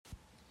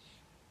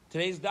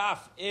Today's daf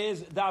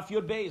is Daf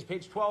Yud Beis,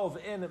 page 12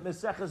 in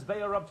Meseches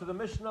Be'er up to the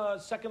Mishnah,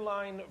 second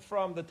line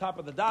from the top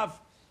of the daf.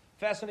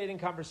 Fascinating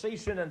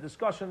conversation and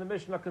discussion in the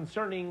Mishnah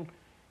concerning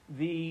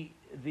the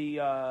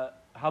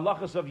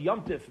halachas of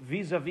Yom Tif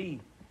vis-a-vis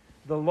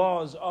the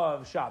laws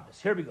of Shabbos.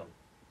 Here we go.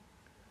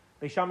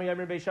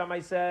 Beis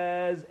Shammai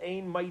says,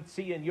 Ein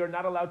Maitziin, you're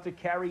not allowed to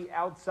carry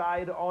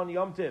outside on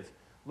Yom Tif.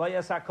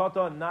 Layas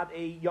hakata, not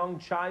a young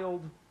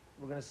child.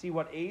 We're going to see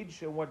what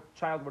age and what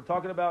child we're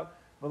talking about.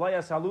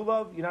 V'layas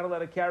halulav, you're not allowed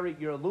to carry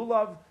your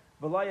lulav.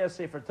 V'layas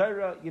sefer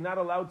Torah, you're not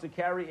allowed to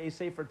carry a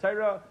sefer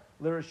Torah.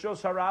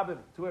 L'rishos harabim,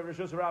 to a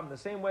rishos harabim. The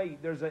same way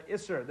there's a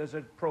isser, there's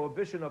a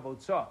prohibition of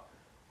otzah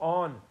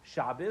on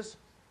Shabbos,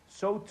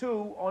 so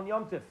too on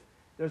Yom Tif.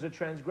 There's a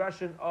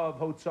transgression of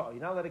hotzah.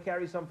 You're not allowed to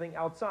carry something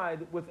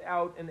outside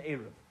without an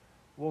eruv.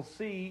 We'll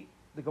see,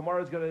 the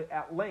Gemara is going to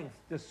at length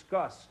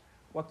discuss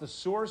what the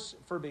source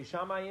for Beis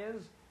Shammai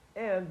is,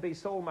 and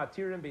Beis Hillel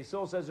Matirin. Beis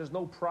Hillel says there's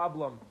no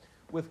problem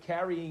with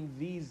carrying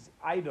these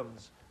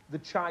items, the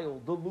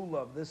child, the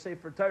lulav, the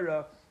sefer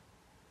Torah,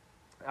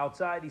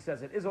 outside. He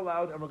says it is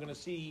allowed, and we're going to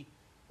see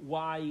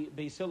why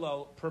Beis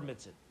Hillel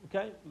permits it.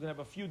 Okay? We're going to have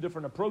a few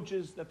different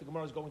approaches that the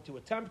Gemara is going to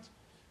attempt.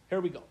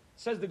 Here we go.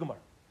 Says the Gemara.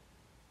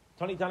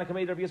 Tani Tana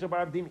Kameid Rav Yisrael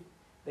bar Abdimi.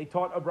 They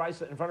taught a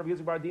brisa in front of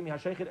Yisrael bar Abdimi,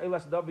 Hashaychet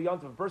Eilas Nadav Yom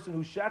Tov, a person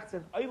who shechts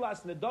an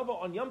Eilas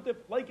Nadava on Yom Tov,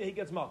 like he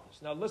gets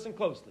malchus. Now listen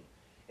closely.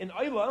 An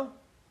Eilah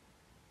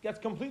gets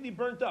completely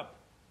burnt up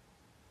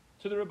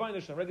to the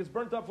Rebbeinu Shalom, right? It's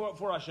burnt up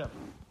for Hashem.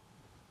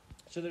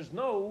 So there's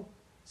no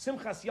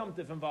Simchas Yom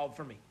Tif involved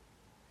for me.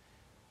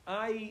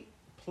 I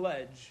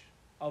pledge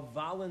a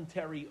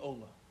voluntary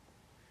Ola.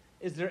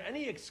 Is there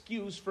any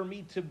excuse for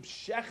me to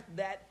shecht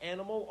that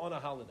animal on a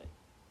holiday?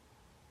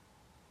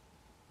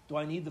 Do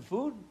I need the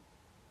food?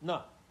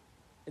 No.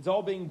 It's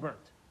all being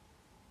burnt.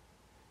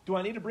 Do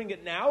I need to bring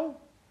it now?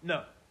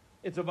 No.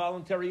 It's a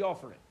voluntary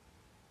offering.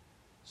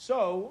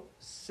 So,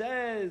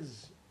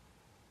 says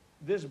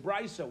this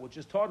brisa, which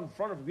is taught in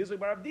front of Yisrael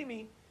bar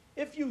Abdimi,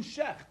 if you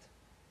shecht,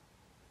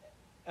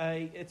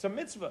 it's a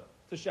mitzvah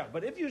to shecht,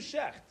 but if you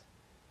shecht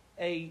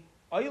a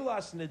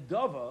Eilas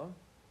Nedava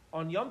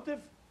on Yom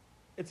Tif,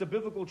 it's a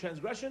biblical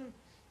transgression,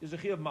 there's a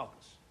chiyuv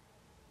malchus.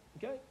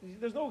 Okay?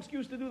 There's no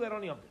excuse to do that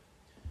on Yom Tif.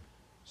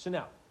 So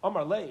now,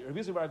 Amar Lei,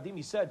 Rabbi Yisrael bar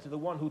Abdimi said to the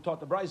one who taught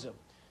the brisa,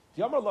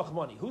 the Amar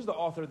Lachmani, who's the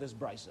author of this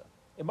brisa?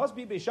 It must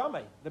be Beis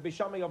Shammai, the Beis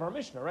Shammai of our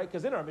Mishnah, right?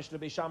 Because in our Mishnah,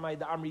 Beis Shammai,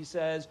 the Amri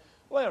says,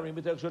 we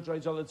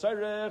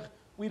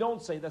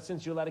don't say that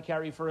since you're allowed to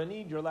carry for a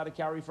need, you're allowed to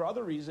carry for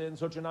other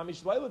reasons.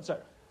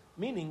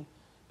 Meaning,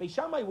 Beis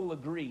Shammai will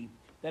agree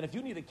that if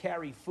you need to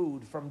carry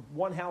food from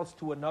one house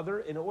to another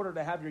in order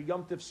to have your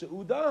Yom Tif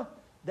Seudah,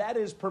 that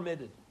is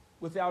permitted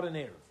without an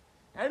eruv.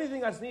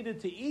 Anything that's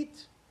needed to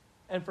eat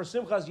and for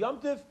Simchas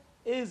Yom Tif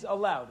is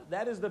allowed.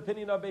 That is the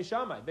opinion of Beis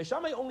Shammai. Beis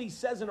Shammai only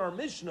says in our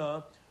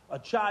Mishnah, a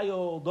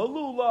child, a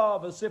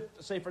lulav, a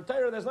sefer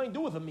Torah, that has nothing to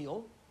do with a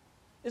meal,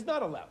 is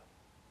not allowed.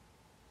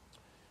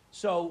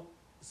 So,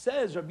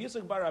 says Rabbi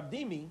Yisrael bar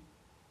Abdimi,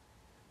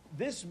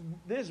 this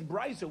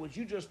brisa, which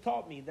you just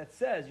taught me, that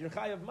says, you're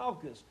chayav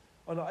malchus,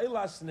 on a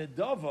eilas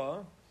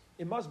nedava,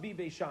 it must be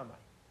Beis Shammai.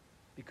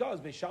 Because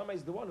Beis Shammai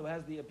is the one who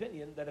has the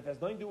opinion that if it has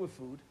nothing to do with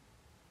food,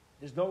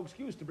 there's no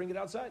excuse to bring it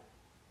outside.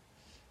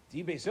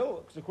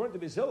 Because according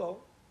to Beis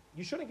Hillel,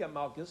 you shouldn't get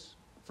malchus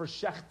for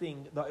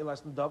shechting the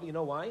eilas nedava. You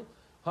know why?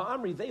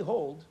 Ha'amri, they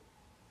hold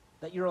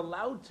that you're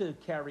allowed to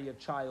carry a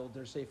child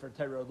or sefer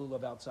Torah or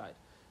lulav outside.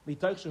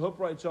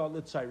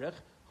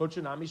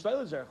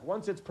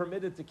 Once it's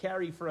permitted to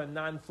carry for a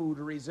non-food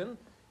reason,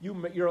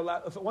 you're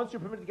allowed. Once you're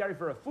permitted to carry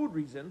for a food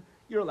reason,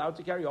 you're allowed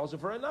to carry also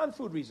for a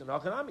non-food reason.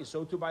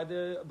 So too by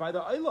the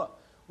Eilah.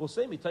 We'll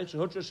say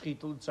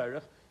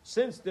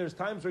since there's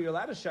times where you're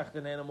allowed to shecht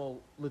an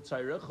animal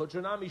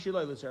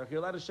l'tzairich, you're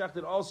allowed to shecht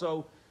it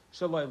also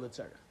shalai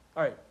l'tzairich.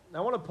 All right, now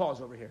I want to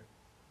pause over here.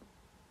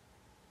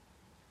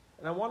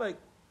 And I want to,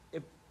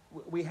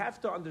 we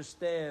have to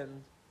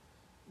understand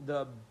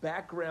the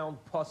background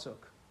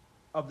pasuk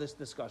of this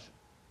discussion.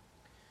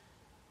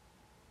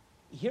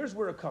 Here's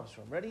where it comes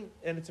from. Ready?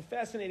 And it's a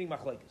fascinating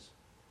machlekes.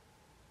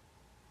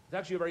 It's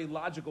actually a very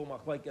logical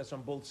machlekes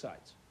on both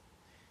sides.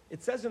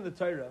 It says in the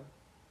Torah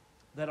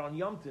that on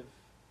Yom Tiv,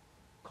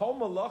 kol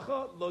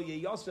malacha lo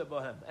yeyaseh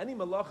bohem. Any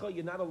malacha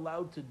you're not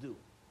allowed to do.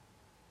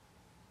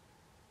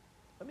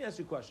 Let me ask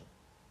you a question.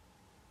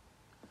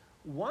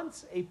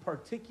 Once a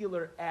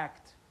particular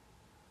act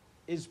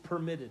is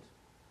permitted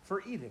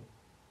for eating,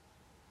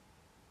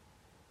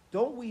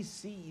 don't we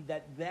see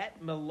that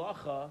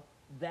melacha,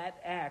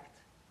 that act,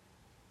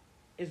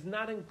 is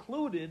not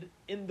included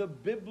in the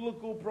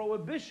biblical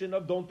prohibition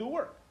of don't do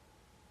work?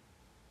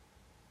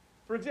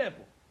 For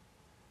example,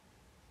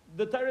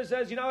 the Torah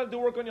says you're not allowed to do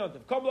work on Yom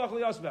Tov.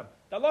 The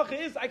halacha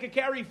is I could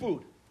carry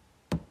food.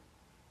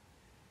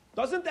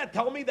 Doesn't that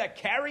tell me that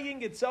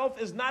carrying itself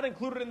is not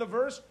included in the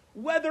verse,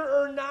 whether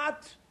or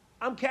not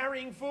I'm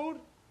carrying food?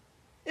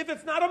 If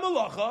it's not a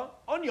malacha,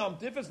 on Yom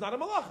Tif, it's not a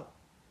malacha.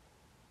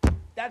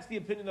 That's the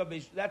opinion of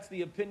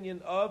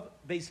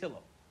Beis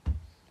Hillel.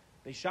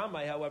 Beis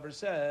Shammai, however,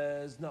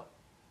 says no.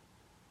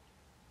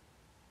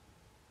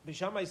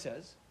 Bishamai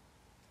says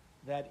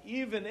that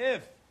even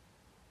if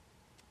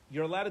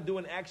you're allowed to do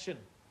an action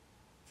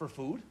for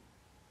food,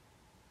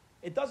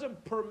 it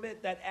doesn't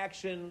permit that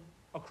action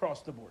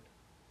across the board.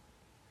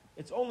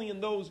 It's only in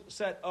those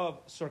set of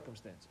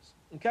circumstances.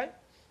 Okay?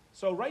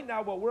 So right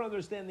now what we're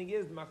understanding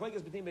is the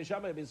machlekes between Beis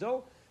Shammai and Beis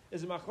Hillel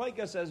is a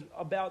machlekes as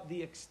about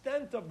the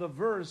extent of the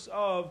verse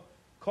of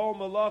Kol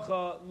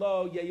Malacha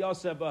Lo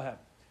Yeyaseh Bahem.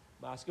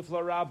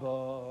 Maskefla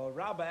Rabba.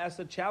 Rabba asked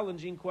a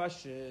challenging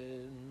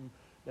question.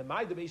 The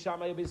Maida Beis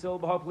Shammai and Beis Hillel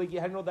b'hapligi.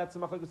 How do you know that's the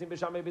machlekes between Beis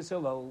Shammai and Beis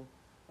Hillel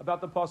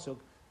about the pasuk?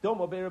 Maybe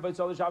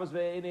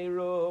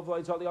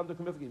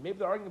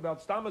they're arguing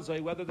about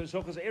Stamazai, whether there's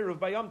Hilchas Eruv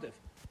by Yom Tif.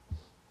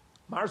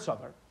 Mar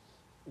Savar,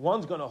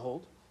 one's going to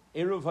hold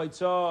Eruv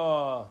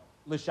Haitzah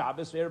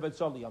l'Shabbos, Eruv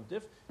Haitzah l'Yom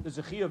Tif. There's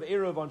a Chi of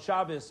Eruv on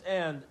Shabbos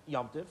and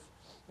Yom Tif,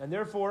 and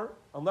therefore,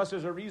 unless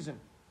there's a reason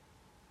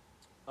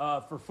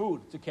for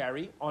food to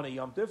carry on a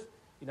Yom Tif,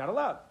 you're not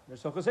allowed.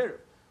 There's Hilchas Eruv.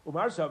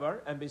 Umar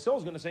Savar, and Beisol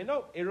is going to say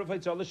no. Eruv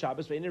Haitzah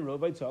l'Shabbos, Eruv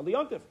Haitzah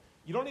l'Yom Tif.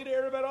 You don't need an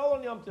Eruv at all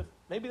on Yom Tif.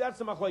 Maybe that's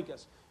the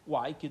machlekes.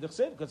 Why? Kidduch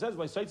Sid, because it says,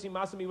 "V'saitzim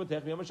masami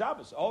v'tech b'yom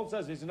Shabbos." All it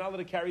says is you're not allowed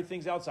to carry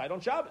things outside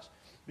on Shabbos.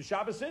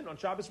 B'Shabbos sin. On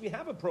Shabbos we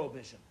have a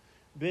prohibition.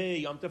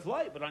 B'Yom Tif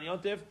light, but on Yom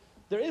Tif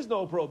there is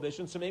no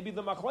prohibition. So maybe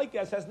the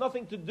machlekes has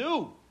nothing to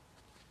do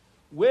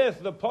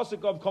with the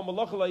pasuk of Kol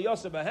Malacha Lo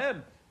Yeyaseh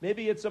Bahem.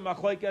 Maybe it's a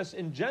machlekes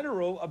in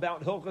general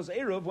about Hilchas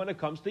Eruv when it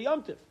comes to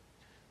Yom Tif.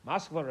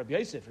 Maskefla Rabbi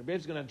Yosef. Rabbi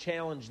Yosef is going to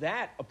challenge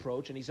that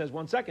approach, and he says,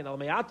 one second, al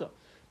me'ata.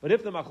 But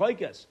if the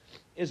machlekes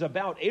is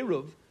about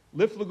Eruv,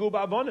 liflagu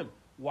ba'avonim,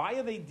 why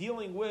are they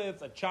dealing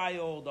with a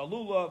child, a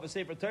lulav, a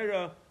sefer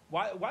Torah?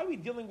 Why are we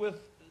dealing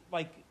with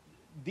like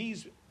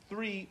these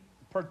three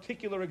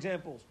particular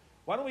examples?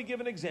 Why don't we give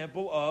an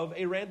example of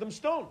a random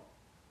stone?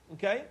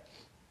 Okay?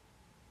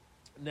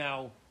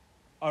 Now,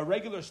 a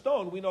regular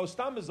stone, we know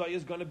Stamazai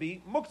is going to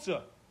be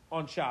muktzah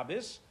on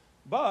Shabbos,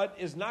 but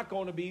is not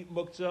going to be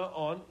muktzah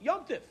on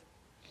Yom Tif.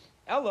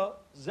 Ella,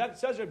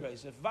 says Rabbi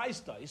Yosef,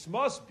 Vaistais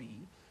must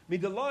be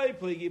Midalai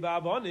pligi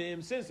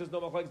ba'avonim, since there's no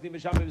machlekes din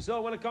b'Shammai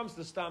b'Hillel when it comes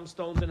to stam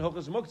stones and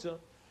Hilchas Muktzah.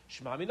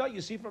 Shema mina, you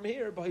see from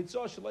here,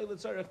 b'hitzah shalei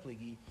l'tzarech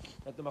pligi,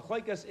 that the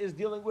machlekes is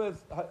dealing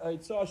with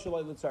hitzah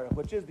shalei l'tzarech,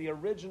 which is the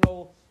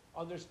original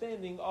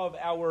understanding of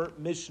our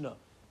Mishnah.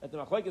 That the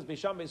machlekes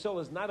b'Shammai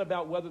b'Hillel is not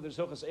about whether there's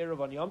Hilchas Eruv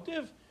on Yom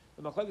Tiv.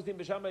 The machlekes din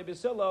b'Shammai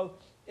b'Hillel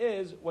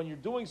is when you're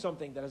doing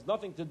something that has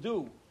nothing to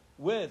do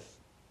with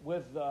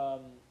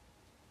the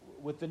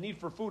need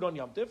for food on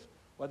Yom Tiv,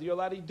 whether you're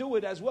allowed to do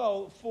it as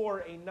well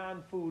for a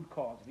non-food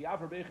cause. The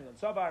Av Rabbi Yechanan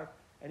Savar,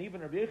 and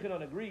even Rabbi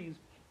Yechanan agrees,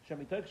 that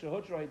the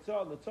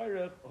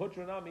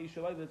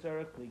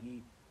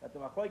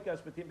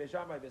machlekes between Beis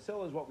Shammai and Beis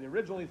Hillel is what we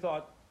originally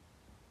thought,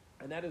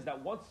 and that is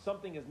that once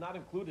something is not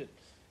included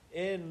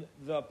in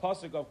the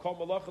pasuk of Kol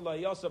Malacha Lo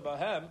Yeyaseh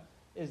Bahem,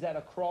 is that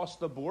across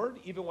the board,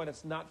 even when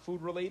it's not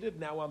food related,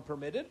 now I'm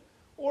permitted,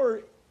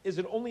 or is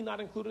it only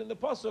not included in the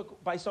pasuk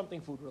by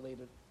something food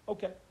related?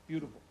 Okay,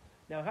 beautiful.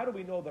 Now, how do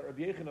we know that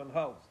Rabbi Yechanan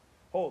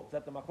holds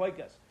that the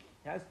machlekes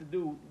has to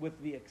do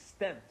with the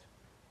extent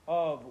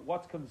of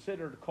what's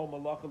considered Kol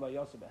Malacha Lo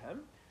Yeyaseh Bahem?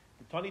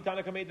 The Tani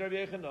Tanaka made Rabbi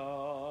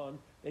Yechanan.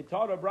 They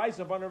taught a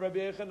brisa upon Rabbi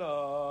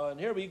Yechanan.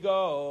 Here we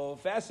go.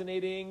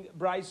 Fascinating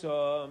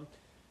brisa.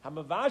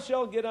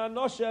 Hamavashel gid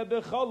anoshe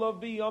b'chalav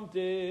b'yom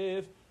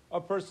tiv.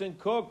 A person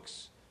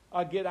cooks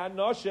a gid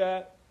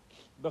anoshe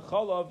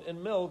b'chalav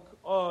in milk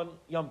on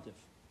Yom Tiv.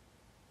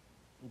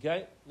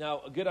 Okay?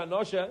 Now, a gid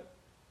anoshe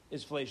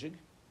is fleshig.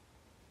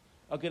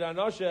 A gid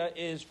anoshe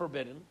is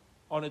forbidden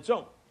on its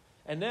own.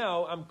 And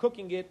now I'm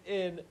cooking it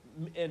in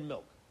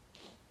milk.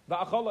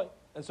 Va'achalai,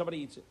 and somebody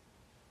eats it.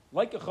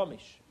 Like a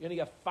chumash. You're going to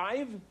get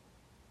 5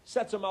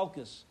 sets of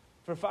malchus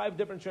for 5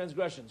 different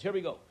transgressions. Here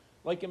we go.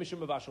 Like a mishum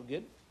mavashal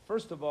gid.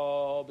 First of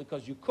all,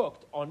 because you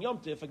cooked on Yom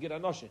Tif a gid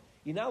anoshe.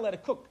 You're not allowed to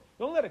cook.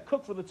 You don't let it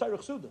cook for the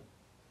tzarich suda.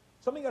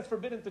 Something that's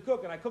forbidden to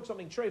cook, and I cook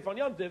something treif on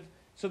Yom Tiv,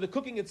 so the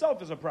cooking itself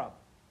is a problem.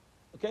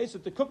 Okay, so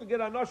to cook a gid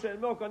anoshe and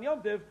milk on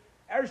Yom Tiv,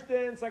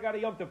 erstens, I got a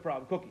Yom Tiv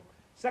problem, cooking.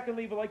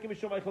 Secondly, v'leikim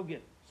mishum eichel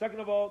gid. Second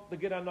of all, the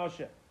gid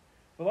anoshe.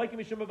 V'leikim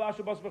mishum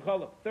mavashal bas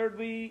b'chalav.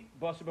 Thirdly,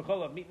 bas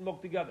b'chalav, meat and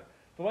milk together.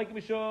 V'leikim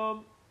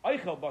mishum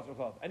eichel bas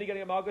b'chalav. And you're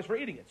getting a malchus for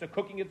eating it. So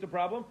cooking it's a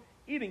problem.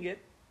 Eating it,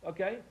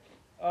 okay.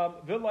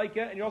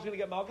 V'leika, and you're also going to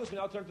get malchus. We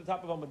now turn to the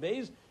top of Amud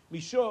Beis.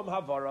 Mishum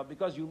havara,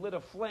 because you lit a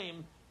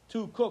flame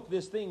to cook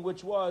this thing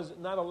which was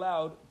not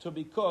allowed to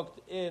be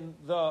cooked in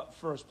the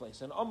first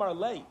place. And Omar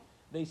Lei,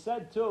 they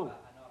said too.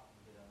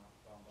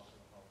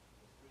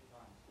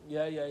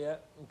 Yeah.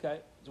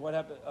 Okay. So what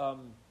happened?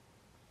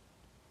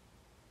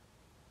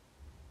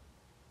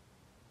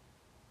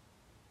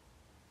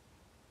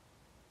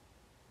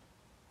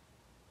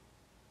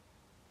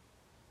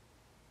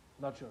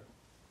 Not sure.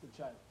 Good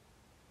child.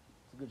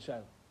 It's a good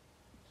child.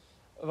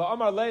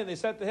 Amar Lei, and they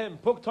said to him,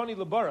 Puk Toni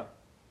Labara.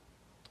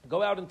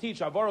 Go out and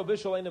teach Avara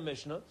Bishul in the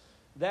Mishnah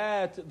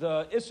that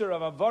the Isser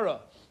of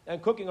Avara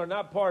and cooking are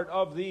not part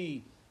of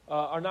the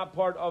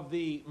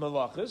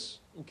malachas.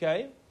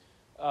 Okay,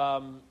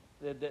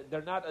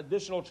 They're not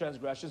additional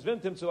transgressions.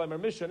 Vintim Tzilayim or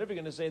Mishnah. If you're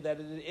going to say that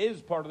it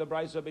is part of the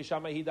Brisa of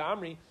Beishamai Hida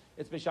Amri,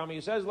 it's Beishamai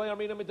who says,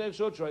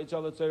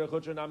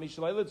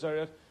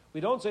 we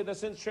don't say that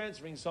since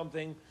transferring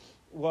something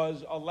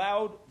was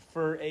allowed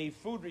for a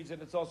food reason,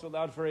 it's also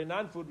allowed for a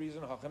non-food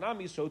reason.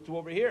 Hachanami, so too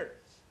over here.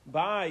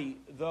 By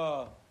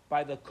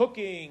the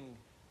cooking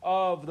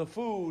of the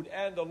food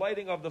and the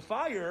lighting of the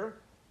fire,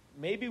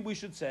 maybe we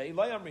should say,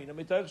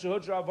 maybe there's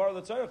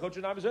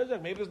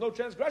no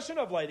transgression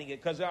of lighting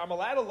it, because I'm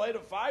allowed to light a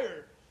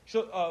fire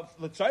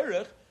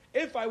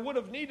if I would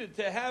have needed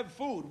to have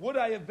food. Would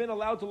I have been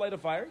allowed to light a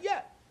fire?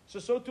 Yeah.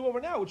 So too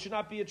over now, it should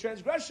not be a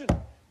transgression.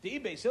 The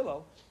Beis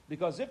Hillel,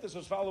 because if this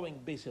was following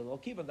Beis Hillel,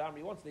 Kivan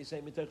Damri, once they say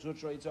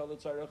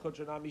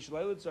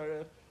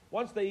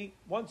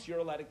once you're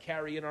allowed to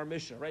carry in our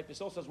Mishnah, right? Beis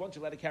Hillel says once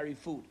you're allowed to carry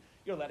food,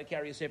 you're allowed to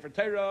carry a Sefer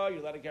Torah,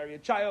 you're allowed to carry a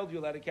child,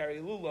 you're allowed to carry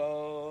a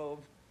lulav.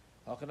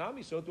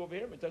 Hachanami, so too over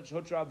here,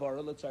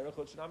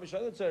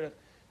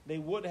 they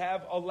would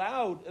have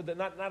allowed,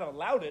 not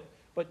allowed it,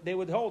 but they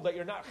would hold that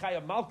you're not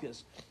Chayav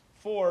Malkus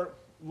for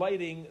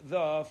lighting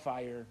the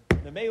fire.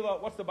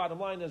 Memela, what's the bottom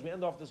line as we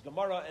end off this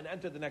Gemara and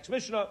enter the next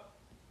Mishnah?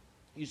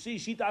 You see,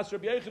 Shitas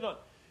Rabbi Yechanan.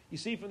 You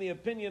see from the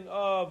opinion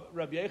of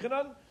Rabbi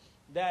Yechanan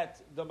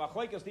that the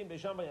Machlaikas Din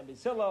Beishamai and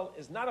Beis Hillel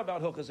is not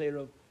about Hilchas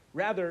Eruv.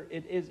 Rather,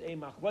 it is a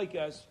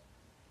Machlaikas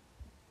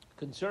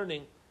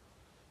concerning.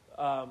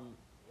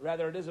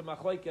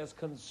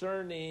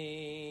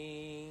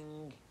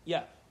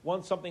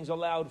 Once something's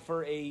allowed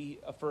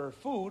for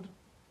food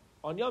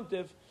on Yom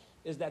Tiv,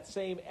 is that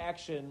same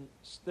action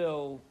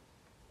still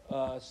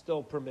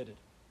permitted?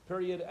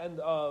 Period. End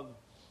of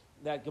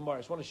that Gemara. I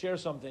just want to share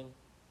something,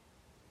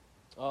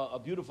 a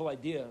beautiful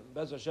idea.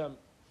 Bez Hashem.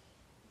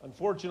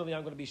 Unfortunately,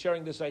 I'm going to be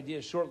sharing this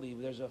idea shortly.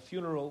 There's a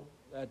funeral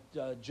at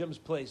Jim's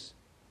place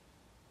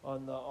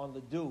on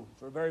the Dew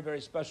for a very, very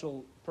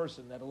special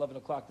person at 11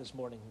 o'clock this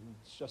morning.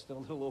 It's just in a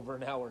little over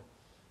an hour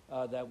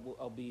that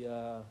I'll be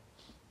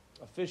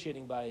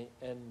officiating by,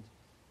 and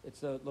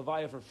it's the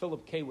Levaya for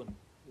Philip Kaywin,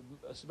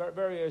 a very,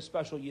 very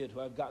special yid who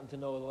I've gotten to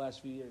know in the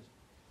last few years.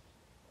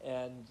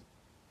 And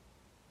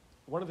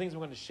one of the things I'm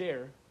going to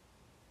share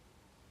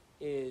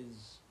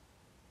is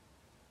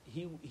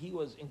he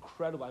was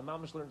incredible. My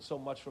mom has learned so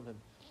much from him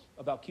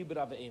about Kibbud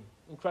Avim.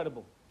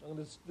 Incredible. I'm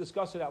going to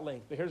discuss it at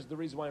length, but here's the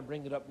reason why I'm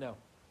bringing it up now.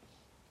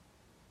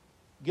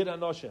 Gid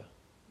Anosha.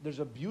 There's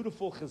a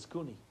beautiful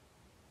chizkuni.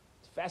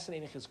 It's a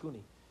fascinating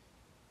chizkuni.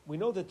 We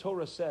know the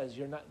Torah says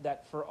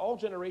that for all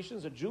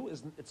generations, a Jew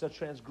it's a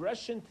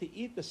transgression to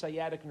eat the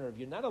sciatic nerve.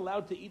 You're not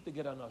allowed to eat the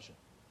Gid Anosha.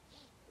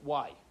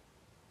 Why?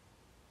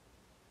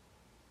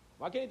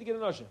 Why can't you eat the Gid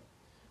Anosha?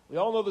 We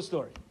all know the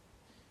story.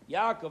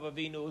 Yaakov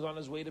Avinu was on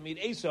his way to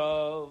meet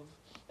Esav,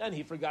 and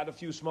he forgot a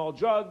few small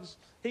drugs.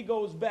 He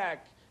goes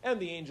back, and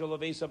the angel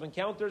of Esav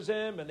encounters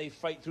him, and they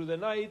fight through the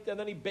night, and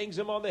then he bangs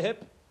him on the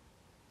hip.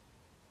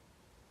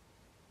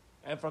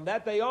 And from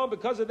that day on,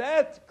 because of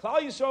that,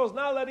 Klal Yisrael is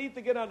not allowed to eat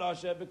the Gid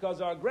Anosha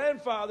because our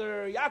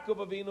grandfather,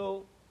 Yaakov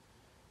Avinu,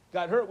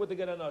 got hurt with the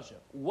Gid Anosha.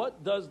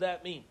 What does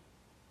that mean?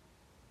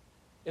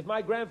 If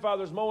my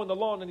grandfather's mowing the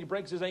lawn and he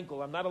breaks his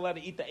ankle, I'm not allowed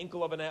to eat the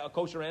ankle of a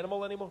kosher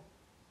animal anymore?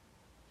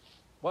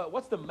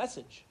 What's the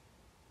message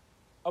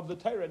of the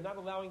Torah not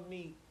allowing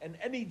me and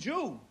any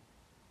Jew,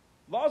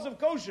 laws of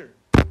kosher,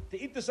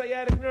 to eat the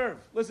sciatic nerve?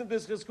 Listen to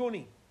this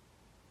chizkuni.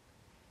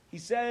 He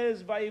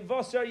says,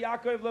 "Vayivoser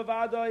Yaakov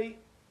levadai."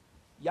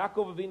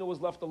 Yaakov Avinu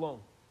was left alone.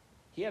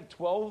 He had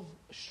 12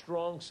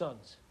 strong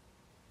sons,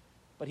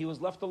 but he was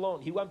left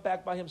alone. He went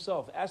back by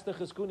himself. Asked the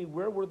chizkuni,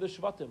 where were the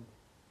shvatim?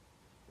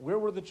 Where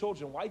were the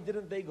children? Why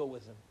didn't they go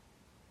with him?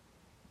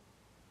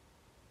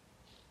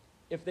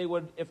 If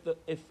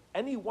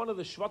any one of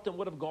the shvatim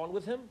would have gone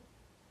with him,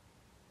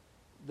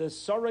 the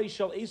Sarai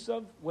Shel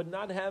Esav would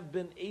not have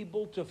been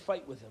able to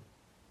fight with him.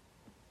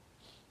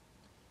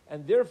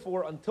 And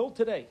therefore, until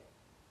today,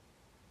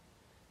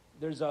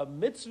 there's a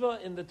mitzvah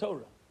in the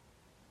Torah.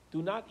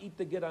 Do not eat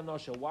the Gid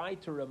Anosha. Why?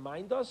 To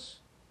remind us,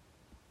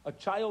 a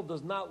child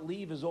does not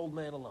leave his old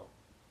man alone.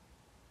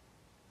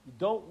 You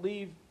don't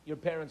leave your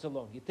parents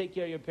alone. You take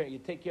care of your parents. You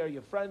take care of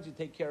your friends. You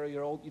take care of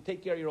your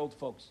old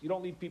folks. You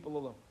don't leave people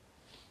alone.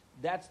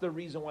 That's the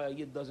reason why a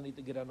Yid doesn't eat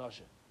the Gid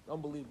Anosha.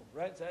 Unbelievable,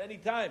 right? So any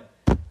time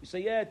you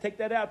say, yeah, take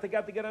that out. Take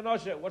out the Gid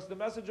Anosha. What's the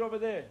message over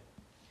there?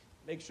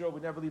 Make sure we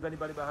never leave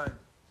anybody behind.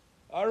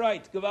 All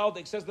right,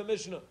 Gavaldik, says the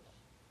Mishnah.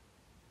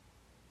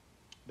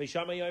 Beis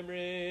Shammai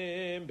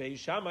Yomrim, Beis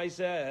Shammai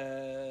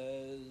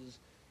says,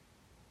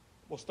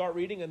 we'll start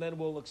reading and then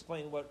we'll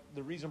explain what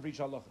the reason for each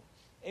halacha.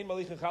 Ein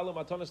malichin challah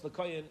matanas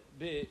l'kohen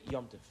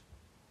b'Yom Tov.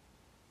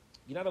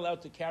 You're not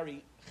allowed to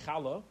carry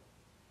challah,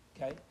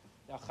 okay?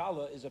 Now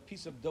challah is a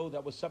piece of dough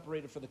that was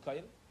separated for the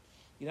kohen.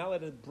 You're not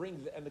allowed to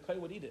bring, and the kohen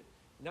would eat it.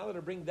 You're not allowed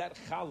to bring that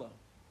challah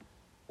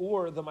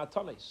or the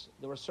matanis.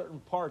 There were certain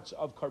parts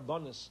of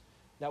karbanis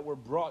that were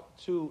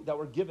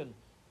given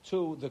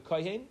to the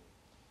kohen.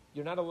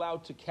 You're not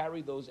allowed to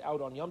carry those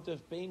out on Yom Tov,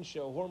 bein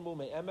shehormu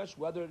me'emesh,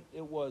 whether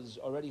it was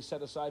already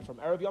set aside from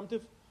Erev Yom Tov,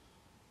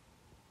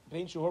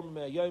 bein shehormu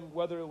me'ayom,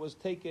 whether it was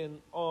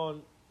taken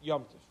on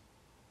Yom Tov.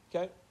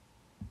 Okay?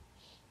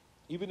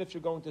 Even if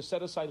you're going to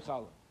set aside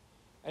challah,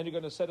 and you're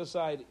going to set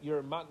aside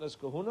your matnas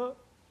kahuna,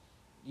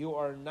 you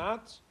are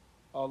not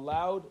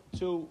allowed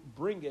to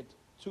bring it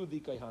to the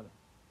kayhana.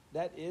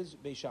 That is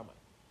Beis Shammai.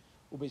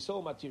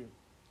 Ubeisol matir.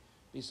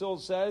 Beisol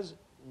says,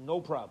 no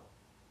problem.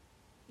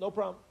 No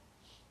problem.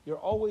 You're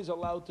always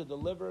allowed to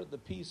deliver the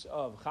piece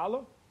of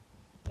challah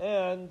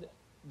and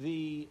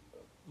the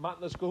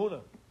matnas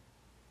kahuna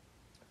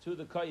to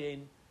the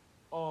kayin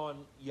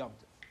on Yom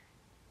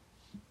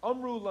Tov.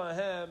 Amru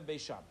lahem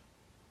Beis Shammai.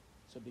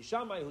 So Beis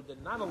Shammai, who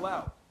did not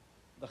allow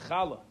the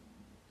challah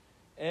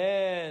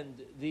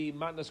and the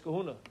matnas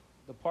kahuna,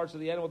 the parts of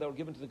the animal that were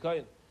given to the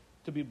kayin,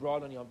 to be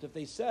brought on Yom Tov,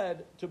 they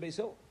said to Beis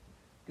Hillel,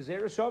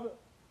 Gzeira Shavah.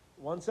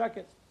 1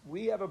 second.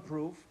 We have a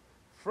proof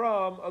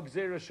from a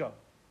Gzeira Shavah.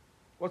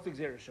 What's the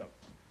Gzeira Shavah?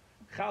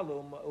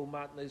 Challah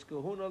u'matnas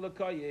kahuna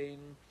l'kayin.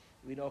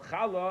 We know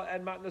challah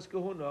and matnas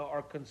kahuna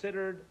are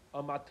considered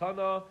a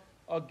matana,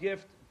 a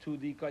gift to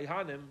the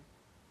kayhanim.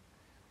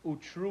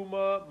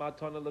 Utruma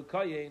matana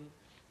l'kayin.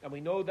 And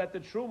we know that the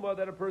truma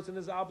that a person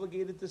is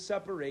obligated to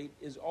separate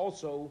is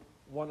also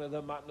one of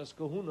the matnas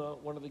kahuna,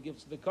 one of the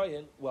gifts of the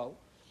kayin. Well,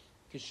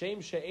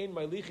 kishem she'ein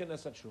ma'lichin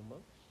es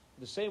truma.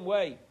 The same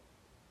way.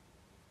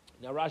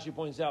 Now Rashi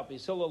points out,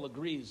 Beis Hillel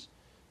agrees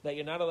that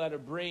you're not allowed to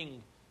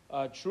bring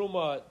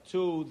truma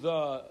to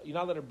the. You're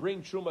not allowed to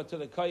bring truma to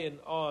the kayin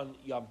on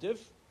Yom Tiv.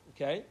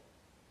 Okay.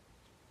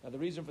 Now the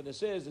reason for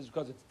this is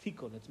because it's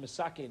tikkun, it's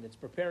misakin, it's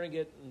preparing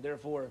it, and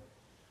therefore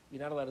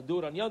you're not allowed to do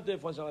it on Yom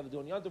Tiv. Once you're allowed to do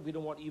it on Yom Tiv, we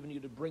don't want even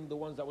you to bring the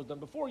ones that was done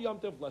before Yom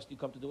Tiv, lest you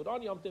come to do it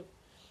on Yom Tiv.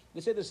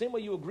 They say the same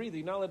way you agree that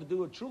you're not allowed to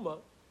do a truma,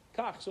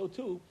 kach, so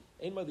too,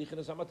 ein malichin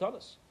es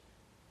hamatanas.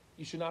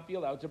 You should not be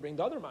allowed to bring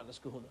the other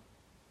matnas kahuna.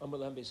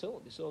 Amalehem Beis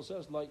Hillel. Beis Hillel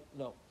says, like,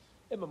 no.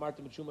 I'll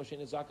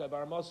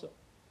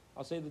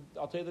tell you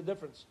the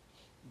difference.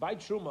 By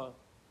truma,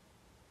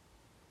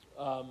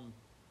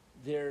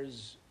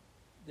 there's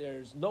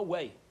no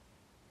way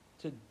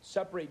to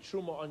separate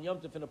truma on Yom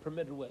Tov in a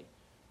permitted way.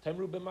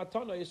 Taimru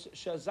b'matana is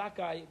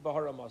shazakai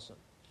b'haramasan.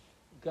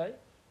 Okay?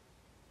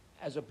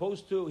 As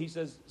opposed to,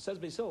 says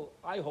Beis Hillel,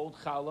 I hold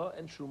challah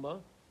and truma.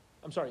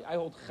 I'm sorry, I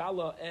hold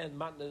challah and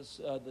matnas,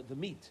 the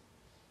meat,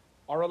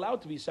 are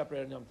allowed to be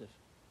separated on Yom Tov.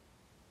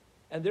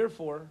 And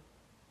therefore,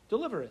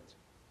 deliver it.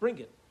 Bring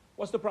it.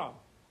 What's the problem?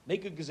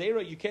 Make a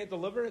gezerah, you can't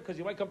deliver it because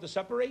you might come to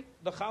separate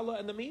the challah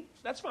and the meat?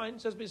 That's fine,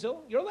 says Beis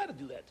Hillel. You're allowed to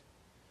do that.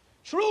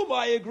 Truma,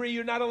 I agree,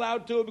 you're not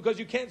allowed to because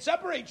you can't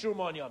separate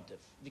truma on Yom Tov.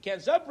 If you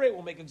can't separate,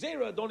 we'll make a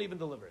gezerah, don't even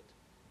deliver it.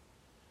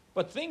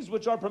 But things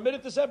which are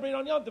permitted to separate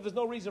on Yom Tov, there's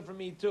no reason for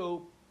me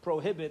to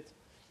prohibit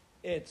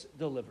its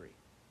delivery.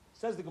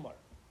 Says the Gemara.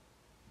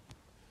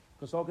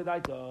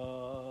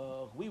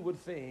 We would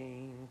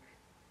think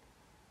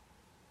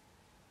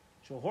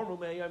we're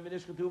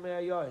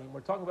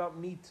talking about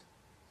meat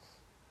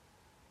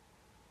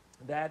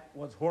that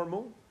was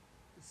hormu,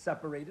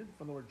 separated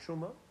from the word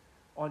truma,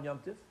 on Yom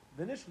Tiv,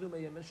 and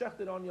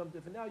shechted on Yom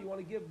Tiv, and now you want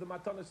to give the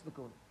matanas to the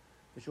kuna.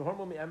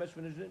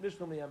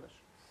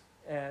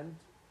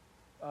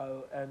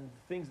 And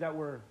things that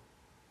were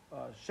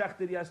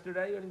shechted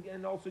yesterday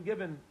and also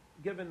given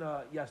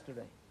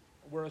yesterday.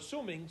 We're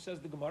assuming, says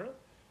the Gemara,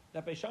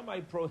 that Beis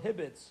Shammai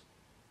prohibits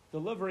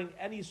delivering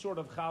any sort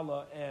of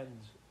challah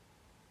and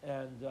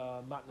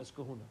matnas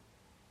kahuna.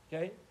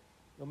 Okay?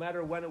 No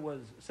matter when it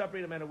was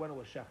separated, no matter when it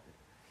was shechted.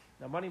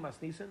 Now, mani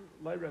masnisin,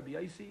 loy Rabbi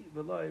Yaisi,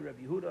 v'loy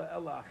Rabbi Yehuda,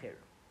 ella acher.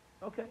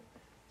 Okay?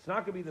 It's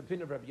not going to be the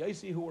opinion of Rabbi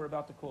Yaisi who we're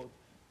about to quote.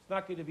 It's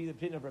not going to be the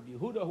opinion of Rabbi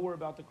Yehuda who we're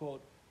about to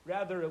quote.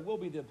 Rather, it will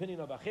be the opinion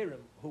of Acherim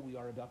who we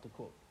are about to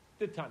quote.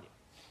 Titania.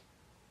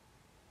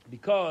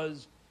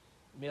 Because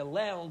we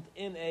learned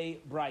in a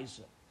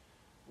brisa.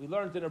 We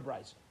learned in a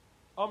brisa.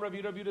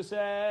 Rabbi Yehuda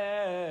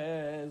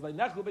says, like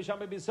Nechlu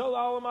b'Shamay b'Yisrael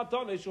al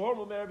matana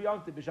shehormu me'Rabbi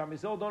Yom Tov. B'Shamay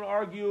b'Yisrael don't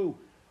argue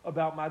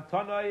about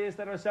matanas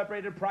that are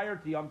separated prior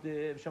to Yom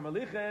Tov.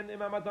 Shamalichen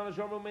ima matana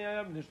shehormu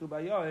me'Yom nishlu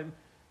b'Yom,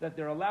 that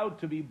they're allowed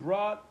to be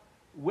brought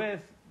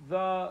with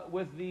the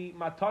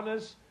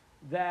matanas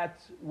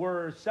that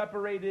were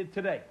separated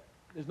today.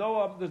 There's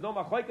no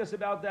machlekes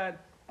about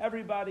that.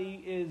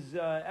 Everybody is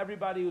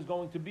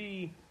going to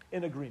be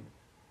in agreement.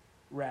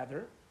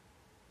 Rather,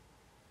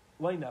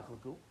 lay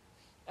nachlaku.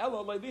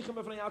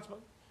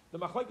 The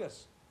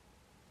machlekes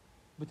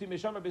between Beis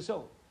Shammai and Beis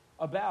Hillel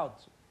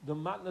about the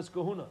matnas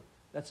kahuna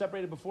that's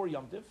separated before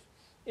Yom Tiv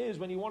is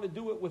when you want to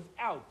do it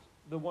without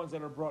the ones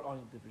that are brought on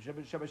Yom Tiv.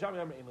 Beis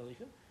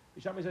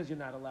Shammai says you're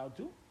not allowed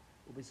to.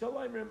 Beis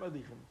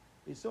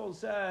Hillel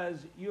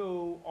says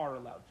you are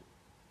allowed to.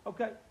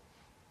 Okay.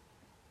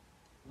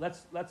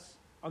 Let's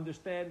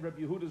understand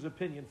Rabbi Yehuda's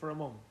opinion for a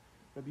moment.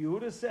 Rabbi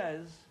Yehuda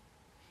says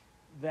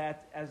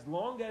that as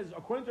long as,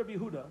 according to Rabbi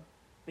Yehuda,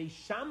 Beis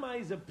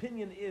Shammai's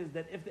opinion is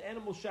that if the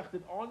animal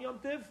shechted on Yom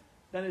Tiv,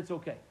 then it's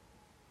okay.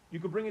 You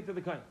could bring it to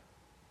the kain.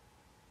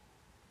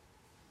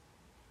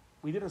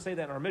 We didn't say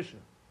that in our Mishnah.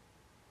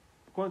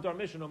 According to our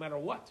Mishnah, no matter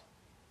what,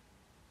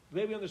 the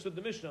way we understood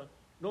the Mishnah,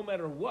 no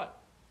matter what,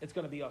 it's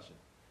going to be usher.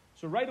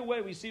 So right away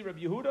we see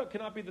Rabbi Yehuda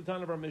cannot be the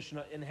time of our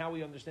Mishnah in how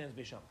he understands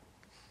Beis Shammai.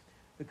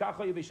 The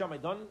Kachoy Beis Shammai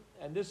done,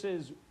 and this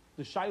is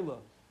the Shaila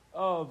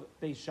of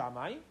Beis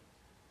Shammai.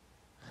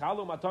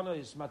 Chala matana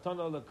is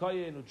matana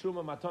lekoyin,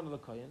 utruma matana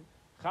lekoyin.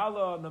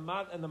 Chala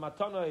and the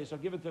matana is are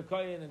given to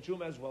koyin, and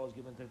truma as well is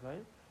given to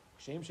koyin.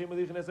 Shem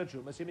melichin as a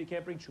truma. Shem you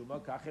can't bring truma.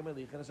 Kachem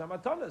melichin as a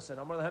matanas. And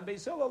Amar lehem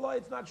Beis Hillel,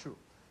 it's not true.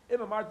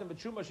 Ima martin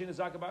b'truma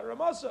shinazak about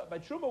ramasa. By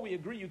truma we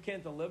agree you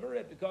can't deliver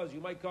it because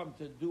you might come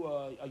to do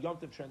a Yom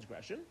Tov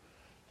transgression.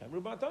 Temru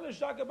matana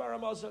shak about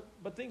ramasa.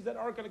 But things that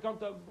aren't going to come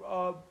to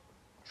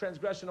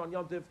transgression on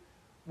Yom Tov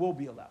will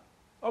be allowed.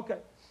 Okay.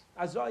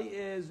 Azai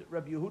is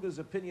Rabbi Yehuda's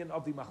opinion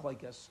of the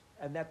machlokes,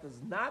 and that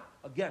does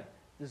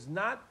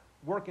not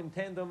work in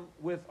tandem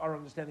with our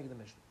understanding of the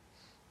Mishnah.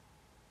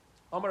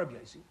 Amar Rabbi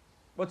Yosi,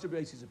 what's Rabbi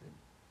Yosi's opinion?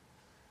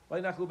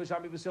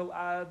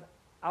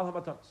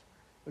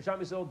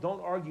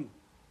 Don't argue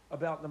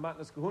about the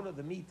matnas kahuna,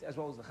 the meat, as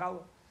well as the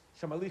challah.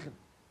 Shamalichin.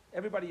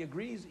 Everybody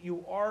agrees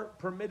you are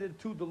permitted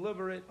to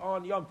deliver it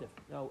on Yom Tov.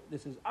 Now,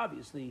 this is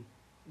obviously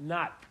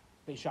not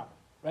Beis Shammai,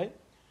 right?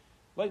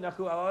 The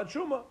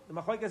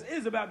machlokes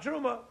is about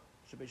truma.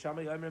 The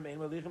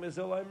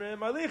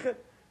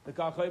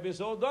Kachoy Beis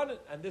Hillel done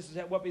it, and this is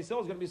what Beis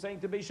Hillel is going to be saying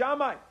to Beis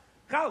Shammai.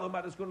 Chala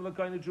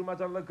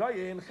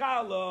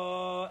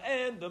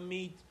and the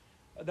meat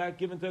that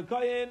given to a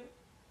kohen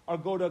or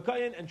go to a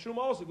kohen, and truma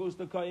also goes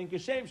to a kohen.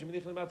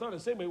 The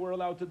same way we're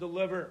allowed to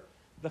deliver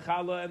the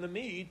chala and the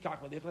meat.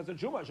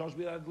 Truma. Should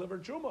be allowed to deliver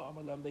truma.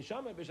 Beis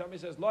Shammai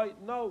says,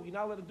 no, you're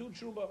not allowed to do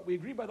truma. We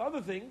agree by the other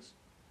things,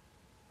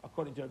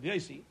 according to Rabbi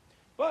Yosi.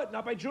 But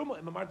not by Truma.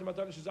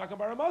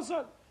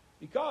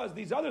 Because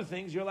these other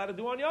things you're allowed to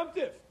do on Yom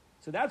Tiv.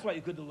 So that's why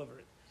you could deliver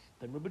it.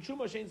 Then Rabbi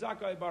Truma shein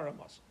zakai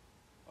baramas.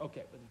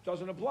 Okay, but it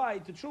doesn't apply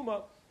to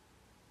Truma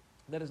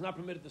that is not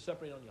permitted to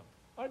separate on Yom Tiv.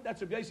 All right,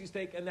 that's Rabbi Yosi's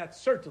take, and that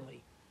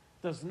certainly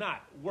does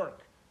not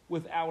work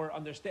with our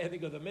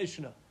understanding of the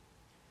Mishnah.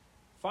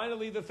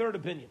 Finally, the third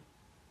opinion.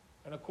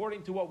 And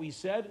according to what we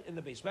said in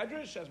the Beis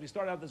Medrash, as we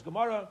start out this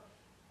Gemara,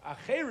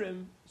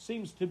 Acherim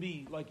seems to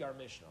be like our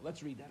Mishnah.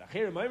 Let's read that.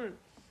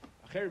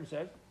 Acherim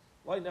says,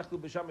 Beis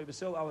Shammai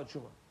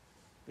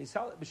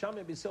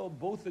and Beis Hillel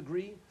both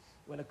agree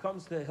when it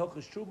comes to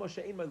Hilchos Truma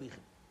she'ein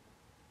malichin,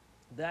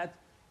 that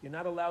you're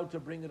not allowed to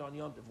bring it on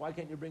Yom Tiv. Why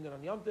can't you bring it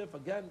on Yom Tiv?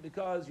 Again,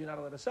 because you're not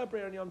allowed to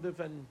separate on Yom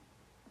Tiv, and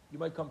you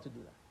might come to do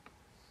that.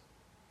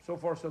 So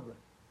far, so good.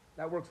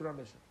 That works with our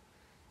Mishnah.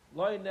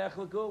 Where's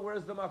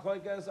the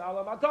machlokes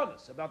ala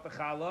matanos about the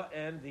challah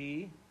and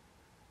the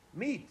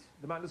meat,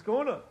 the matnas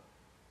kahuna?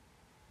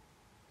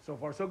 So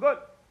far, so good.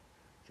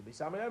 Should be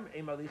samayim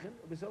ein malichin,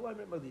 u'bisalayim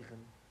ein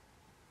malichin.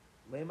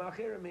 Leima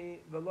acherimi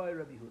v'loy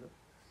Rabbi Yehuda.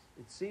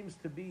 It seems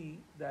to be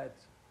that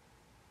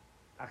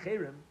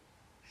acherim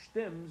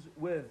stems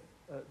with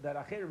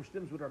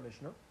our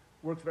Mishnah,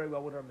 works very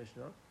well with our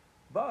Mishnah,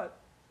 but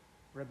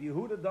Rabbi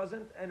Yehuda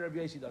doesn't and Rabbi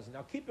Yosi doesn't.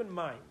 Now, keep in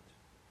mind,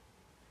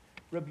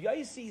 Rabbi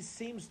Yosi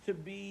seems to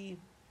be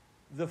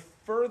the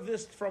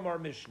furthest from our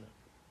Mishnah,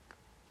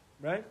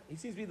 right? He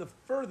seems to be the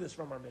furthest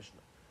from our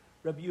Mishnah.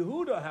 Rabbi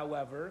Yehuda,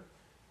 however,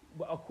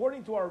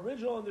 according to our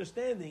original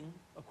understanding,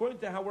 according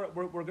to how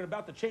we're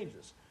about to change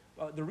this,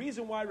 the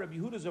reason why Rabbi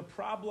Yehuda is a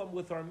problem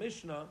with our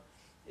Mishnah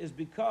is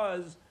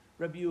because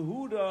Rabbi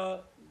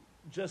Yehuda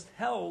just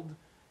held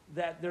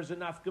that there's a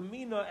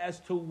nafkamina as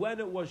to when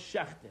it was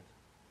shechted.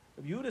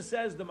 Rabbi Yehuda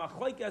says the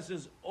machlokes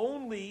is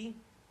only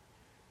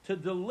to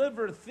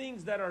deliver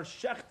things that are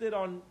shechted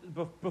on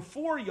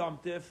before Yom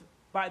Tif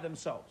by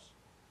themselves.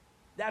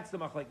 That's the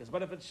machlokes.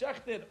 But if it's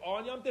shechted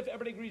on Yom Tif,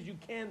 everybody agrees you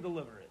can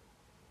deliver it.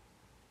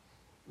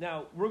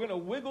 Now, we're going to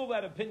wiggle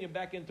that opinion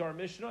back into our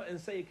Mishnah and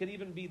say it could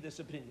even be this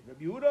opinion.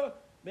 Rabbi Yehuda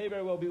may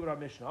very well be with our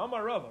Mishnah.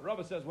 Amar Rava.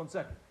 Rava says, 1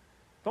 second.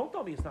 Don't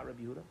tell me it's not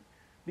Rabbi Yehuda.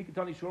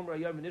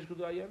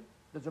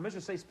 Does the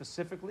Mishnah say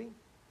specifically?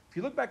 If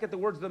you look back at the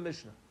words of the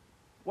Mishnah,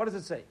 what does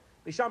it say?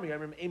 You're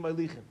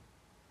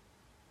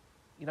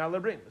not allowed to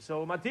bring.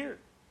 So, matir.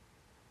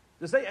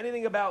 Does it say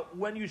anything about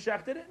when you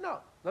shechted it? No.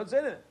 Doesn't say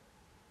anything.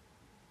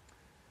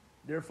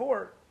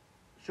 Therefore,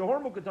 Shahor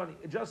Mukatani,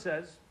 it just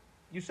says,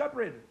 you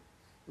separated it.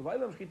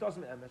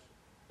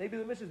 Maybe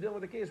the Mishnah is dealing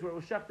with a case where it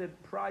was shechted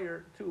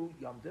prior to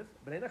Yom Tiv,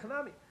 but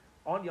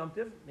on Yom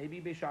Tiv,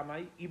 maybe Beis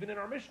Shammai, even in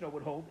our Mishnah,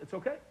 would hold it's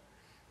okay.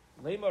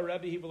 Lema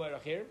Rebbe Hibulay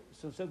Rachir.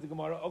 So says the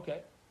Gemara,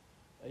 okay,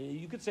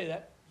 you could say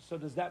that. So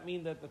does that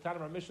mean that the time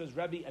of our Mishnah is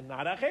Rebbe and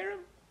not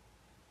Achirim?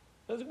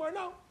 Says the Gemara,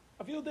 no.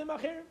 I feel them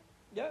Achirim.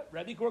 Yeah,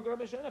 Rebbe korok our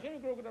Mishnah, and Achirim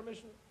korok our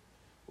Mishnah.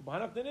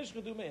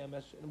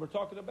 And we're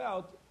talking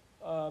about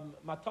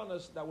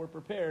matanas that were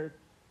prepared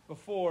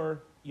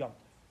before Yom Tiv.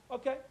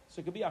 Okay,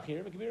 so it could be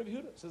Achirim, it could be Rabbi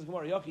Yehuda. Says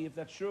Gemara, Yochi, if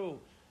that's true,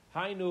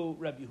 Hainu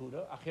Rabbi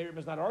Yehuda. Achirim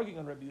is not arguing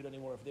on Rabbi Yehuda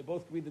anymore. If they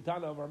both read the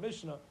Tana of our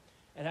Mishnah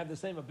and have the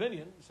same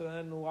opinion, so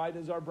then why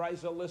does our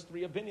Brisa list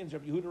 3 opinions,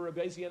 Rabbi Yehuda,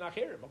 Rabbi Yosi, and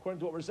Achirim? According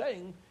to what we're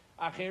saying,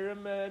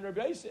 Achirim and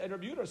Rabbi Yosi and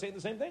Rabbi Yehuda are saying the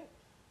same thing.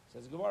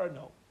 Says Gemara,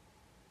 no.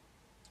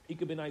 It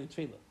could be Nayu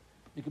Tefillah.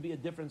 There could be a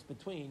difference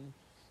between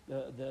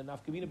the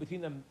nafkamina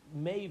between them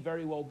may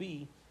very well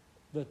be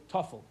the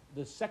tuffle,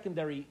 the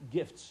secondary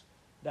gifts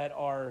that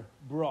are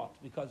brought,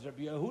 because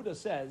Rabbi Yehuda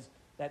says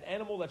that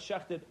animal that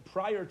shechted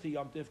prior to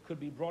Yom Tif could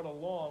be brought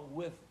along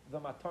with the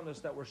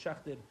matanas that were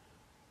shechted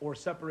or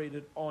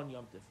separated on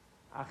Yom Tif.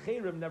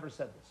 Acherim never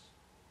said this.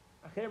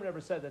 Acherim never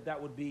said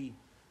that would be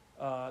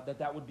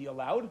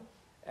allowed,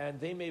 and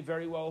they may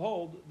very well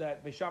hold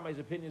that Beis Shammai's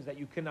opinion is that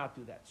you cannot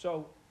do that.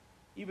 So,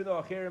 even though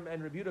Acherim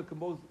and Rabbi Yehuda can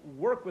both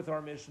work with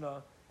our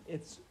Mishnah,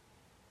 it's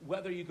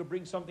whether you could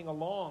bring something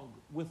along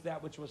with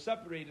that which was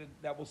separated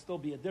that will still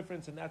be a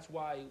difference, and that's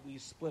why we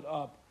split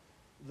up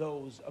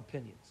those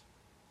opinions.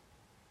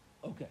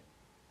 Okay.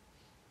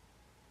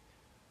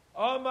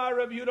 Amar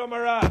Rabbi Yehuda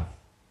Marav.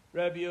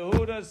 Rabbi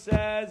Yehuda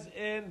says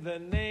in the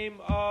name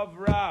of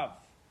Rav.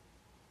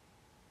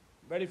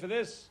 Ready for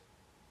this?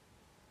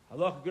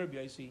 Halacha Rabbi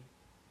Yosi.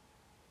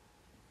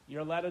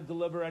 You're allowed to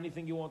deliver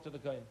anything you want to the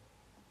kohen.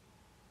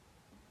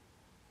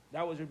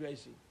 That was Rabbi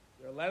Yosi.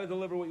 You're allowed to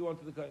deliver what you want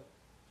to the kohen.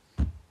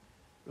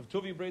 Rav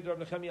Tuvi Breder Rav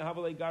Nechemia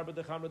Havalei Garba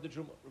Dechamra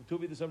Detruma. Rav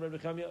Tuvi the son of Rav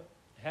Nechemia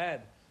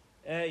had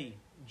a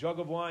jug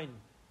of wine,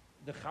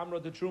 the Chamra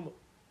Detruma.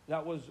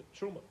 That was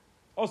Truma.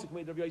 Also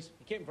came Rabbi Yosef.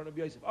 He came from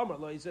Rabbi Yosef. Amar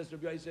lo, he says to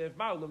Rabbi Yosef,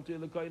 Ma'ulam tu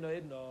l'koyin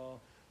ha'idna.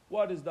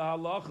 What is the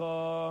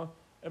halacha?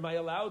 Am I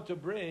allowed to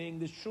bring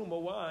this Truma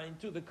wine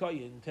to the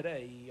koyin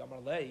today? Amar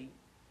lei.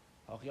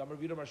 Hachi Amar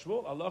Vidar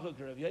Mashmul. Halacha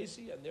Rav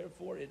Yosef, and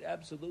therefore it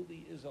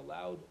absolutely is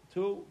allowed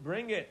to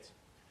bring it.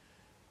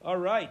 All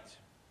right.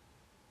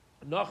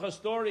 Another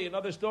story.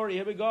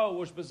 Here we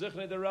go. Ush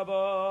bezichne the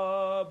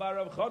Rabba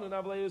Barav Chanan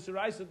Avlei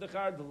Usiraisa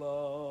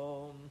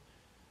Dechardalon.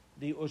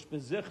 The Ush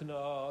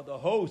bezichna, the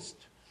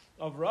host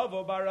of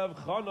Rava Barav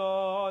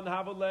Chanan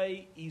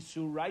Havalei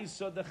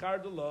Isuraisa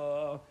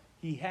Dechardalon.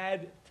 He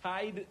had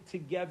tied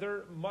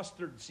together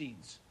mustard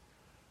seeds.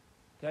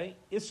 Okay,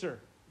 Isser.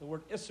 The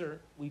word Isser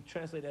we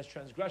translate as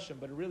transgression,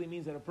 but it really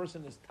means that a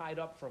person is tied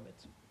up from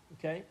it.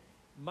 Okay,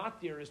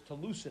 Matir is to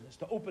loosen, is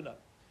to open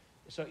up.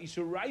 So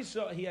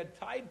Isuraisa, he had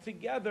tied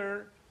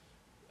together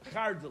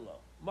chardala,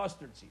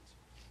 mustard seeds.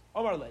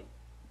 Omar lei.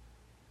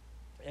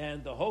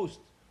 And the host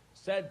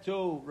said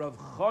to Rav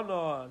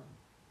Chanan,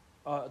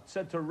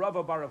 said to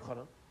Rava bar Rav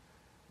Chanan,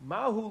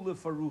 Mahu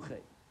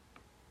lefaruche.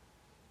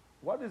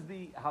 What is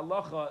the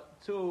halacha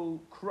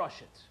to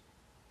crush it,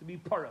 to be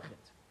parach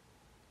it?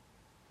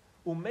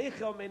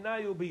 Umeichel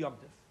menayu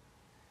b'yamtiv,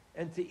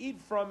 and to eat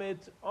from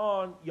it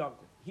on Yom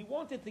Tov. He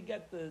wanted to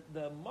get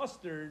the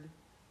mustard.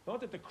 He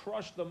wanted to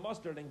crush the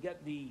mustard and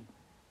get the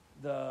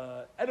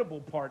edible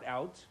part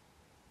out,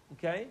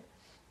 okay?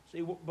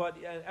 So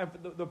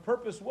the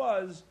purpose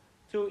was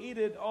to eat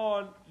it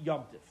on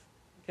Yom Tif,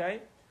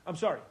 okay? I'm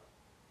sorry.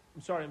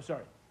 He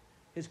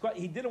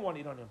didn't want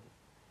to eat on Yom Tif.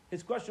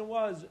 His question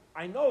was,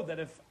 I know that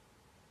if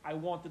I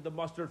wanted the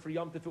mustard for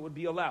Yom Tif, it would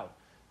be allowed.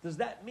 Does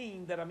that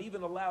mean that I'm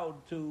even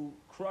allowed to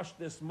crush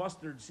this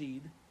mustard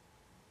seed,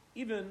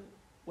 even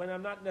when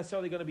I'm not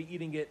necessarily going to be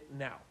eating it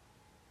now?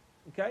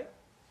 Okay?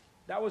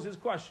 That was his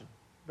question.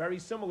 Very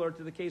similar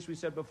to the case we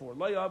said before.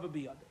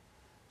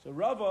 So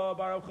Rava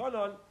bar Rav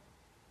Chanan,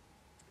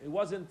 it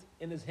wasn't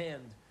in his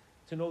hand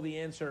to know the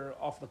answer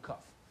off the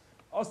cuff.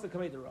 Also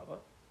came to Rava.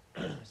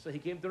 So he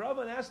came to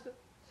Rava and asked him,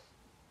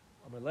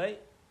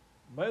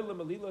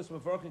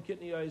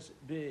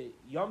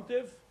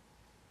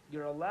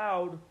 you're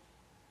allowed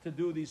to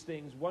do these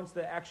things. Once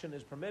the action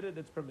is permitted,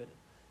 it's permitted.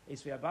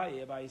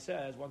 Abaye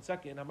says, 1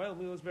 second,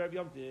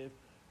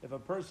 if a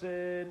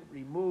person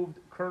removed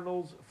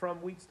kernels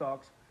from wheat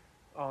stalks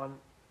on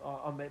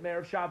the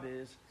Me'erev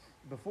Shabbos,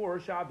 before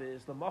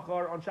Shabbos, the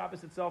machar on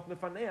Shabbos itself,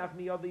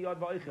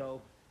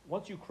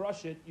 once you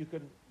crush it, you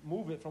can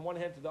move it from one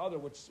hand to the other,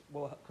 which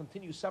will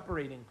continue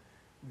separating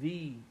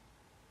the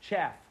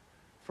chaff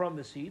from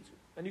the seeds,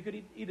 and you could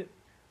eat it.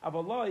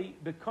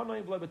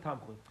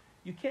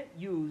 You can't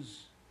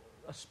use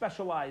a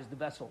specialized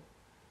vessel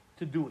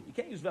to do it. You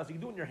can't use vessel, you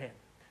can do it in your hand.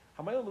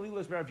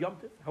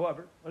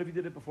 However, what if you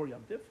did it before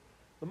Yom Tif?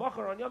 The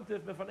machar on Yom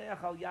Tif,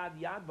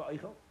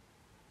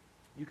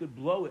 you could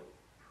blow it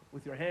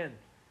with your hand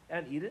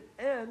and eat it,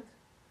 and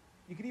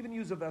you could even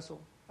use a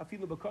vessel. You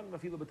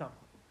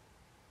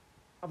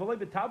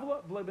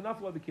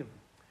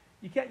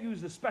can't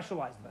use a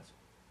specialized vessel.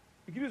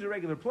 You can use a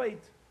regular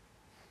plate,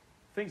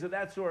 things of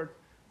that sort,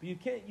 but you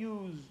can't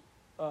use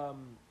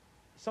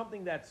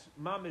something that's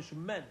mamish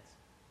meant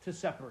to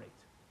separate.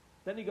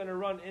 Then you're going to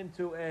run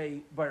into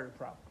a viral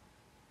problem.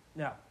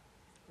 Now,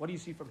 what do you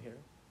see from here?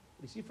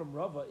 What you see from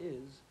Rava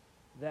is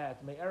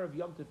that Me'erev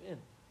Yom Tif in.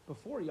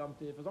 Before Yom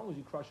Tif, as long as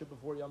you crush it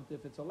before Yom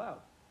Tif, it's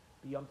allowed.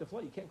 But Yom Tif,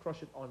 you can't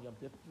crush it on Yom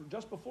Tif.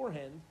 Just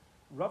beforehand,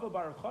 Rava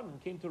bar Chanan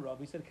came to Rava.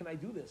 He said, can I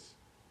do this?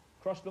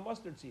 Crush the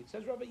mustard seed.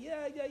 Says Rava,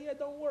 yeah,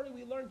 don't worry.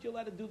 We learned you're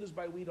allowed to do this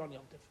by weed on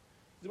Yom Tif.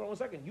 He said, 1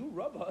 second. You,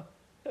 Rava,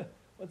 1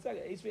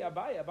 second. Esvi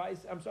Abaya,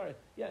 I'm sorry.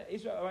 Yeah,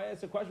 Esvi Abaya,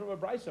 it's a question from a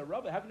Brisa.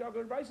 Rava, how can you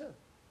argue with Brisa?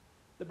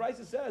 The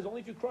Brisa says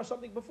only if you crush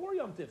something before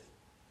Yom Tif.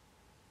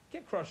 You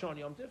can't crush on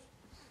Yom Tif.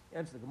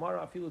 Answer the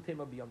Gemara, afilu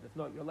tema bi Yom Tif.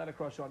 No, you're allowed to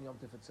crush on Yom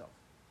Tif itself.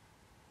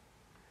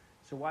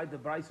 So why did the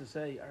Brisa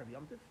say Erev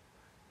Yom Tif?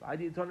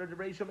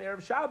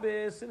 Erev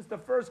Shabbos, since the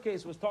first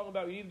case was talking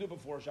about you need to do it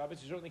before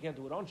Shabbos, you certainly can't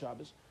do it on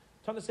Shabbos.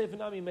 Tana Sefer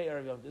Nami May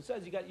Erev Yom Tiv. It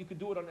says you could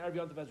do it on Erev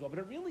Yom Tiv as well,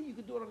 but really you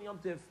could do it on Yom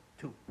Tiv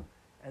too.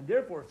 And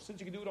therefore, since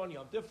you can do it on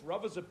Yom Tiv,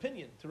 Rava's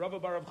opinion to Rava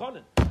Bar Rav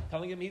Chanan,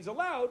 telling him he's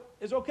allowed,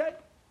 is okay.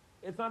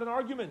 It's not an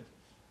argument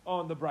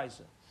on the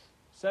Brisa.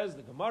 Says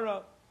the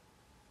Gemara,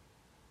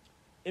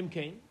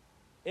 Imkain,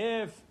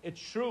 if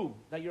it's true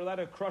that you're allowed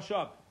to crush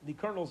up the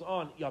kernels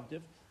on Yom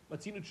Tiv,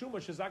 Matzinu Truma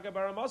Shazaka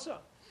Baramasa,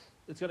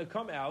 it's going to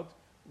come out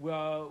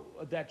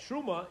that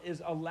Truma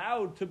is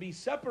allowed to be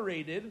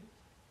separated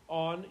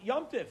on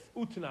Yom Tiv,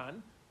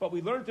 Utanan, but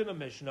we learned in a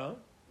Mishnah,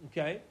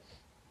 okay?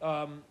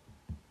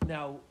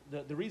 Now,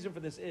 the reason for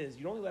this is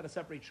you're only allowed to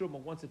separate Truma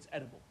once it's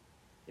edible.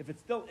 If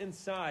it's still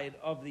inside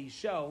of the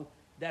shell,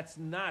 that's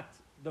not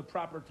the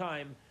proper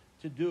time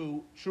to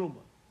do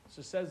Truma.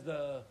 So says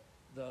the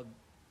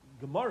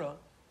Gemara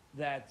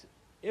that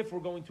if we're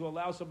going to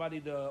allow somebody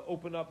to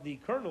open up the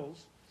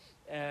kernels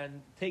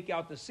and take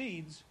out the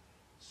seeds,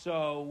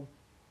 so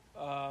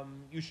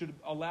you should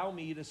allow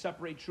me to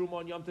separate Truma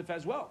on Yom Tif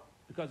as well,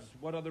 because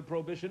what other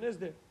prohibition is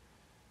there?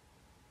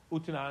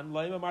 Utanan,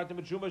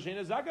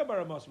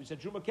 we said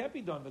Truma can't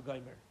be done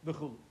v'gaimer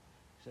v'chulu.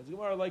 Says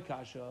Gemara like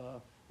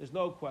kasha. There's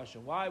no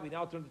question. Why? We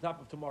now turn to the top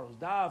of tomorrow's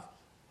daf.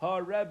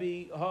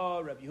 Rabbi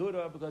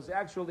Yehuda, because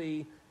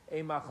actually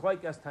a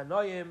machlokes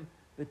tanoim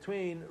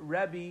between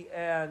Rebbe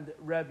and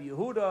Rabbi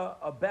Yehuda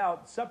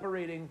about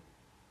separating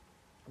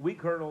wheat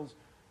kernels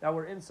that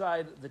were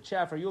inside the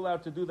chaff. Are you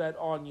allowed to do that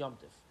on Yom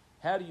Tif?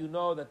 How do you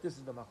know that this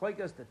is the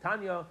machlokes, the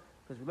Tanya?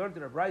 Because we learned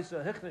in a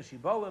brisa, hichna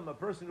shibolim, a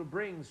person who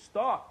brings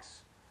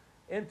stalks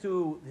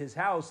into his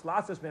house,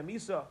 latzas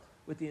me'amisa,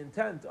 with the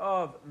intent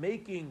of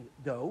making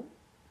dough,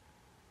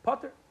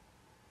 potter.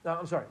 No,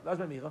 I'm sorry,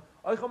 latzas me'amicha.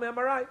 Oichel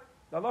me'amarai.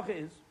 The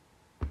halacha is,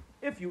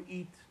 if you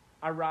eat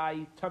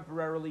arai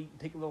temporarily,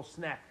 take a little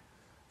snack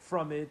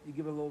from it, you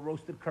give it a little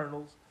roasted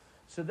kernels,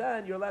 so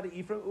then you're allowed to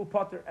eat from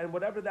upater, and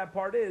whatever that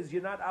part is,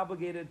 you're not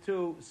obligated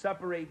to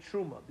separate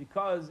truma,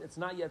 because it's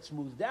not yet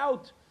smoothed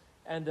out,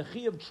 and the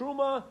chi of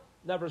truma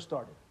never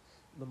started.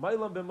 The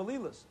mailam ben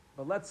malilas.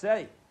 But let's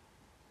say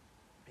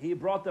he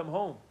brought them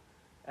home,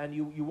 and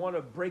you want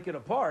to break it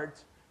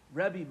apart,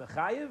 Rebbe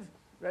mechayev,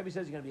 Rebbe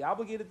says you're going to be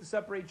obligated to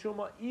separate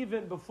truma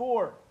even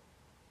before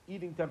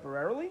eating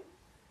temporarily.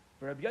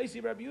 For Rabbi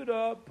Yossi, Rabbi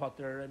Yehuda,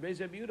 Pater, and Rabbi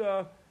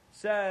Yehuda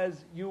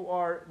says you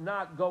are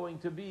not going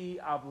to be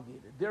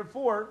obligated.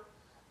 Therefore,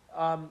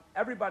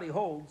 everybody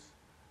holds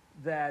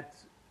that,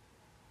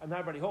 not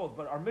everybody holds,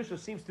 but our Mishnah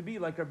seems to be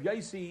like Rabbi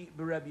Yossi,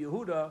 Rabbi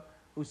Yehuda,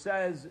 who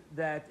says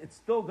that it's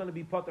still going to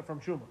be Pater from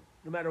Truma,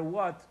 no matter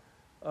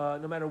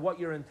what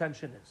your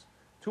intention is.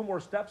 Two more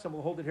steps, and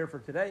we'll hold it here for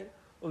today.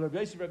 Rabbi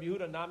Yossi, Rabbi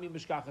Yehuda, Nami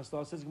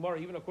Mishkachas, says Gemara,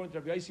 even according to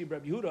Rabbi Yossi,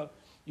 Rabbi Yehuda,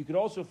 you could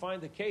also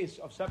find the case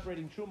of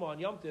separating Truma on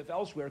Yom Tif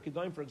elsewhere.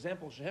 Kedaim, for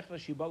example, Shehechna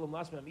Shibalim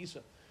Lasmam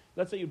Isa.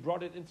 Let's say you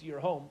brought it into your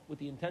home with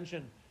the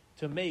intention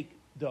to make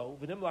dough.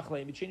 V'nim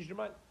lachleim, you changed your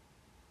mind.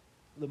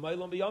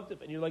 L'maylam b'Yom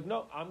Tif, and you're like,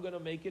 no, I'm going to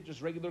make it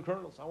just regular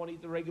kernels. I want to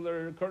eat the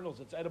regular kernels.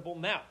 It's edible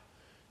now.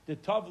 The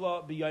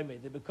tavla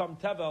b'yayme, they become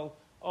tevel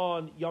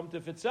on Yom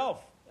Tif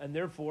itself, and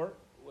therefore,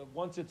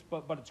 once it's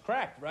but it's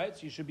cracked, right?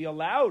 So you should be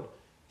allowed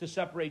to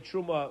separate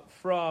truma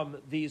from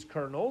these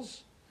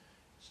kernels.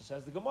 So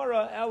says the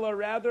Gemara, Ella,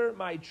 rather,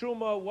 my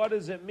truma, what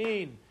does it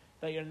mean?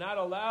 That you're not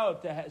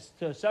allowed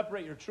to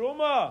separate your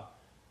truma?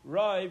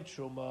 Rive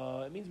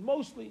truma. It means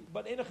mostly,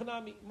 but in a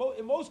chanami.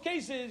 In most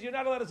cases, you're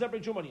not allowed to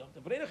separate truma on Yom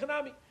Tov. But in a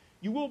chanami,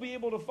 you will be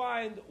able to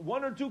find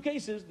one or two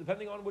cases,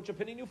 depending on which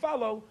opinion you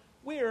follow,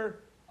 where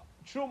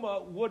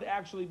truma would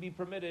actually be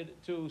permitted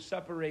to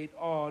separate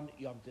on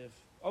Yom Tov.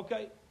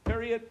 Okay,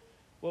 period.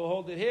 We'll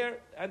hold it here.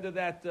 End of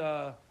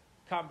that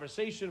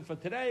conversation for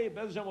today.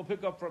 Bez Hashem will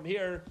pick up from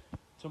here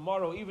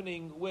tomorrow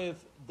evening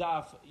with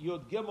Daf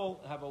Yud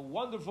Gimel. Have a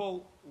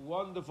wonderful,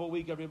 wonderful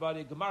week,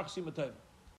 everybody. Gemar Chsim Tov.